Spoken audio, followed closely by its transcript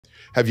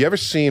Have you ever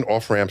seen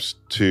off-ramps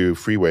to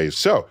freeways?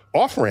 So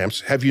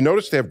off-ramps, have you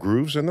noticed they have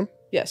grooves in them?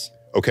 Yes.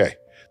 Okay.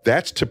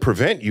 That's to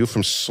prevent you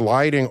from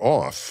sliding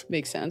off.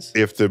 Makes sense.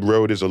 If the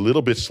road is a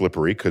little bit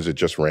slippery because it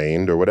just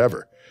rained or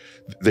whatever.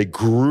 They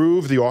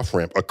groove the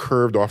off-ramp, a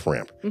curved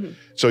off-ramp.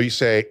 So you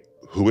say,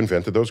 who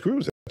invented those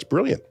grooves? That's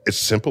brilliant. It's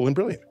simple and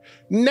brilliant.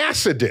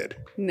 NASA did.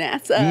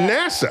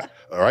 NASA.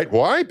 All right.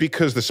 Why?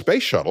 Because the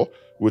Space Shuttle,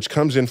 which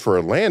comes in for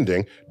a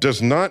landing,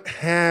 does not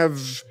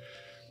have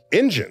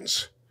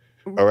engines.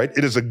 All right.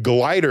 It is a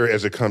glider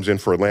as it comes in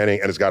for a landing,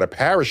 and it's got a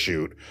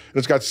parachute, and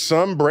it's got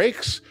some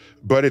brakes,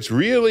 but it's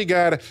really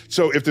got,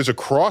 so if there's a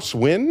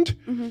crosswind,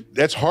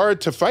 that's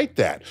hard to fight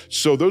that.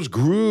 So those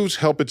grooves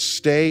help it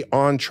stay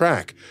on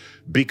track,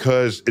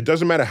 because it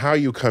doesn't matter how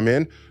you come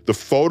in, the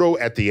photo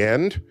at the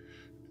end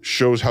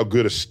shows how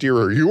good a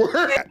steerer you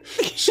were at.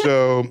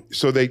 So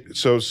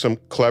some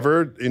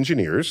clever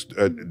engineers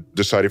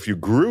decide if you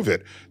groove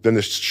it, then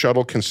the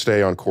shuttle can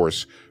stay on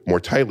course more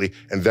tightly,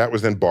 and that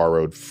was then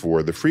borrowed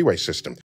for the freeway system.